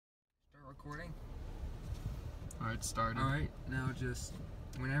Recording? Alright, started. Alright, now just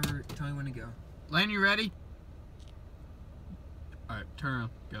whenever, tell me when to go. Lane, you ready? Alright, turn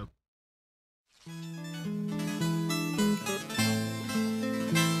around, go.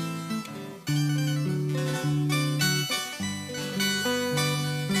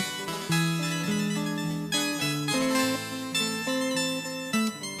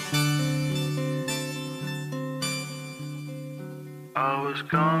 I was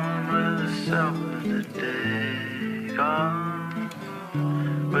gone with the self of the day, gone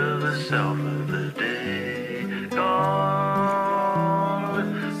with the self of the day, gone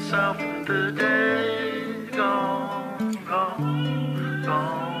with the self of the day, gone, gone,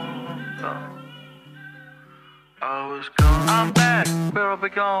 gone, gone. I was gone. I'm back, where I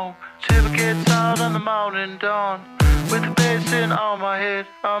belong. Shiver gets out in the morning dawn. With the bass in on my head,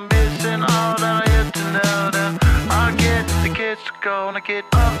 I'm missing all that I have to know now. I get the kids to go and I get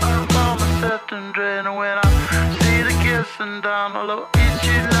up on myself and dread. And when I see the kissing down, I'll eat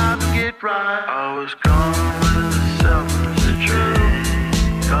you like to get right. I was gone with the self.